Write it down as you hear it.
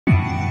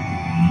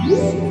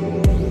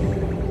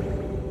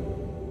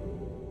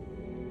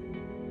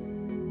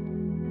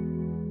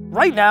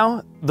Right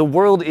now, the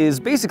world is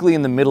basically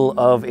in the middle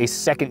of a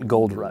second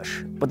gold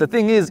rush. But the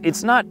thing is,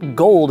 it's not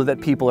gold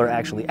that people are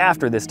actually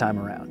after this time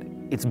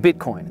around. It's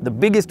Bitcoin, the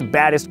biggest,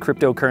 baddest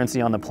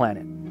cryptocurrency on the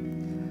planet.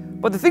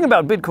 But the thing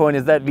about Bitcoin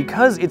is that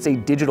because it's a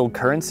digital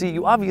currency,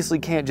 you obviously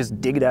can't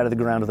just dig it out of the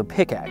ground with a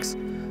pickaxe.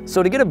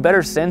 So to get a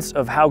better sense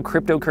of how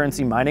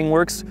cryptocurrency mining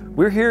works,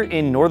 we're here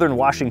in northern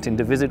Washington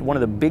to visit one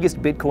of the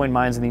biggest Bitcoin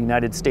mines in the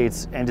United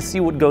States and to see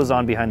what goes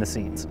on behind the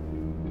scenes.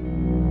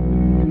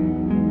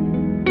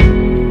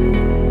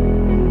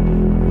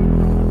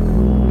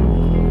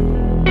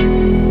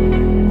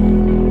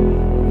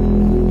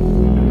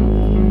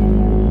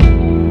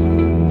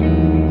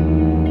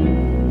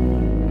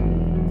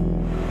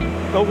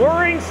 The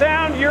whirring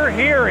sound you're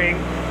hearing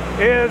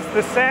is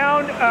the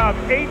sound of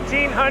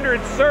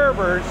 1,800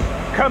 servers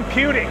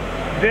computing.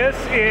 This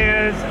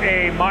is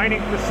a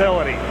mining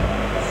facility.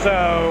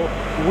 So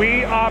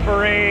we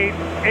operate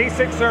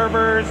ASIC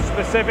servers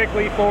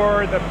specifically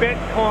for the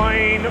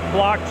Bitcoin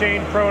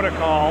blockchain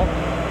protocol.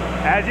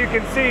 As you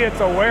can see, it's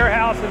a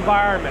warehouse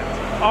environment.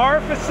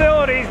 Our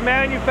facilities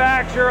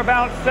manufacture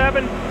about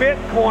 7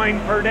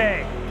 Bitcoin per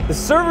day. The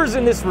servers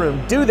in this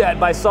room do that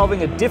by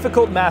solving a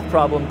difficult math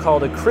problem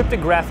called a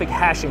cryptographic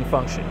hashing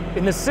function.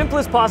 In the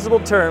simplest possible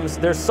terms,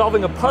 they're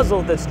solving a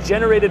puzzle that's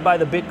generated by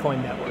the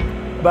Bitcoin network.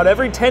 About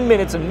every 10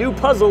 minutes, a new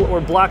puzzle or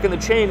block in the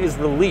chain is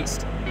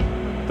released.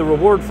 The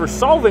reward for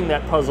solving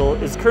that puzzle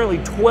is currently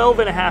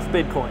 12.5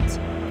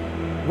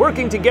 Bitcoins.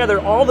 Working together,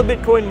 all the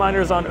Bitcoin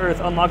miners on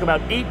Earth unlock about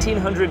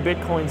 1,800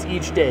 Bitcoins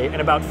each day,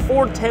 and about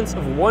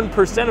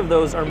 0.4% of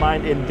those are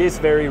mined in this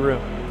very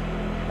room.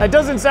 That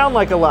doesn't sound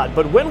like a lot,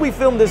 but when we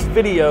filmed this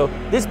video,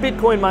 this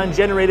Bitcoin mine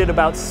generated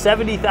about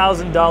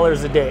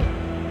 $70,000 a day.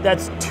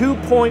 That's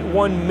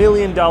 $2.1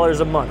 million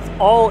a month,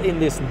 all in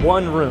this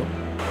one room.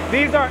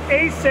 These are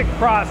ASIC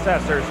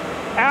processors,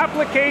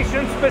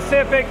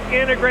 application-specific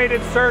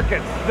integrated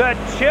circuits. The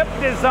chip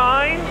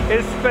design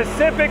is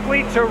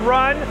specifically to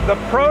run the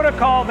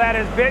protocol that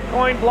is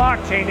Bitcoin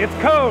blockchain. It's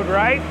code,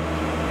 right?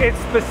 It's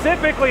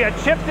specifically a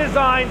chip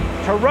design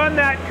to run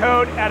that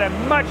code at a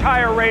much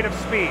higher rate of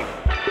speed.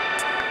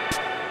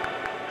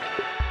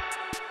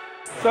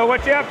 So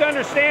what you have to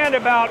understand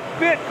about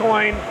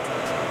Bitcoin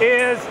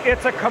is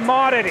it's a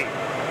commodity.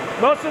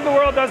 Most of the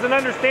world doesn't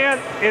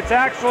understand it's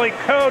actually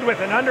code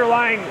with an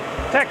underlying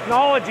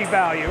technology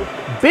value.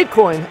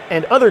 Bitcoin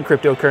and other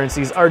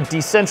cryptocurrencies are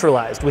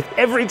decentralized, with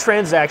every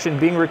transaction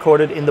being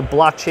recorded in the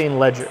blockchain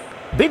ledger.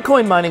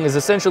 Bitcoin mining is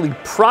essentially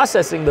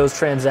processing those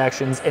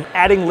transactions and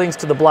adding links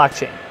to the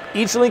blockchain.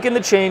 Each link in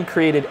the chain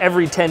created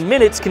every 10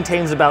 minutes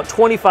contains about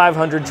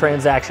 2,500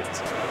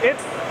 transactions.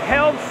 It's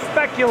held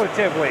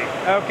speculatively,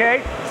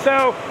 okay?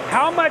 So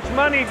how much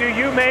money do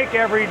you make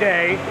every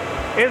day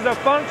is a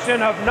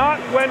function of not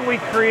when we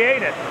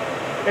create it.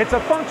 It's a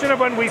function of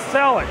when we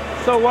sell it.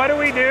 So what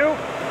do?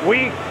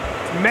 We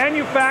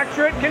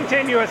manufacture it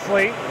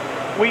continuously,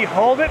 we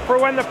hold it for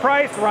when the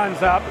price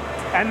runs up,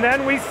 and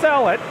then we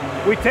sell it,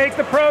 we take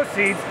the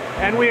proceeds,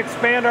 and we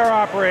expand our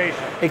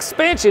operation.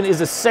 Expansion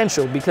is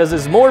essential because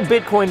as more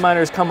Bitcoin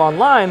miners come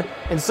online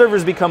and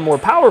servers become more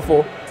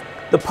powerful,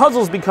 the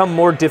puzzles become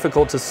more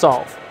difficult to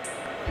solve.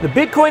 The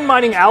Bitcoin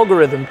mining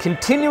algorithm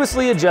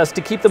continuously adjusts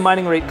to keep the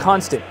mining rate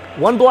constant,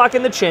 one block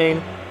in the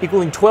chain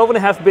equaling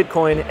 12.5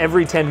 Bitcoin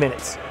every 10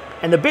 minutes.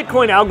 And the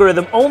Bitcoin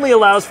algorithm only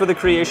allows for the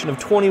creation of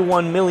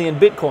 21 million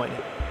Bitcoin,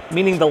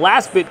 meaning the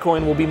last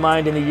Bitcoin will be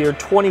mined in the year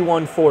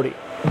 2140.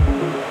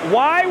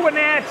 Why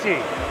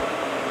Wenatchee?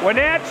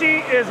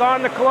 Wenatchee is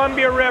on the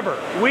Columbia River.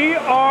 We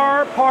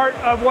are part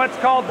of what's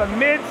called the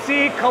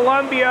Mid-Sea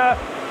Columbia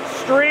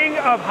string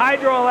of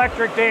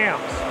hydroelectric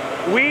dams.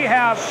 We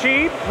have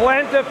cheap,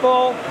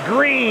 plentiful,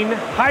 green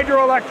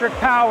hydroelectric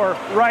power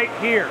right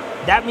here.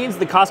 That means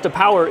the cost of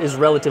power is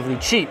relatively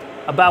cheap,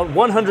 about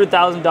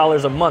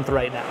 $100,000 a month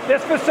right now.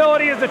 This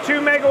facility is a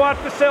 2-megawatt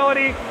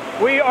facility.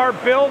 We are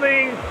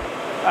building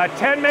a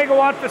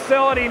 10-megawatt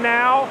facility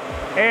now,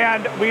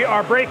 and we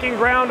are breaking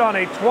ground on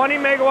a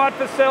 20-megawatt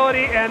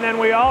facility, and then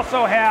we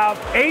also have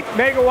 8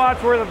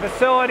 megawatts worth of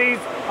facilities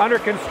under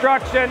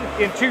construction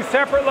in 2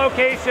 separate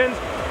locations.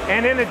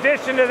 And in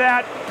addition to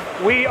that,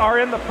 we are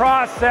in the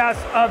process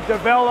of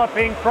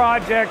developing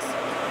projects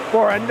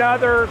for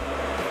another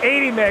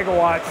 80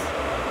 megawatts,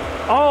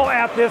 all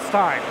at this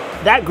time.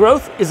 That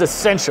growth is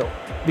essential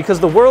because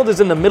the world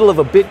is in the middle of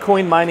a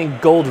Bitcoin mining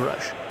gold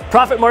rush.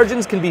 Profit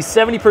margins can be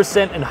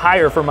 70% and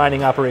higher for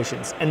mining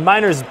operations, and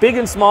miners big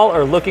and small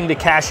are looking to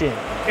cash in.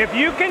 If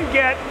you can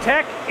get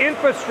tech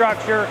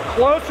infrastructure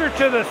closer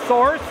to the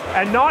source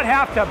and not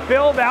have to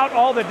build out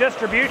all the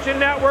distribution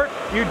network,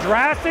 you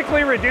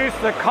drastically reduce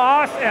the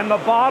cost and the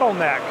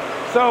bottleneck.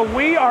 So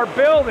we are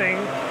building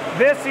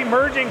this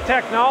emerging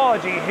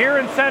technology here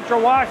in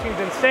Central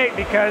Washington State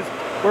because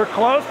we're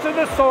close to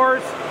the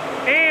source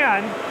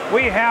and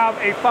we have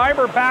a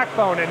fiber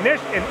backbone, an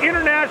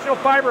international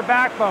fiber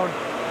backbone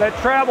that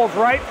travels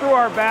right through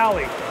our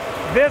valley.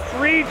 This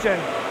region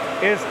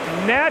is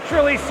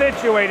naturally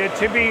situated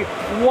to be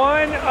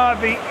one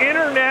of the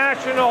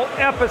international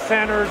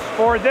epicenters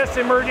for this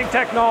emerging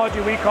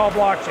technology we call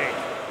blockchain.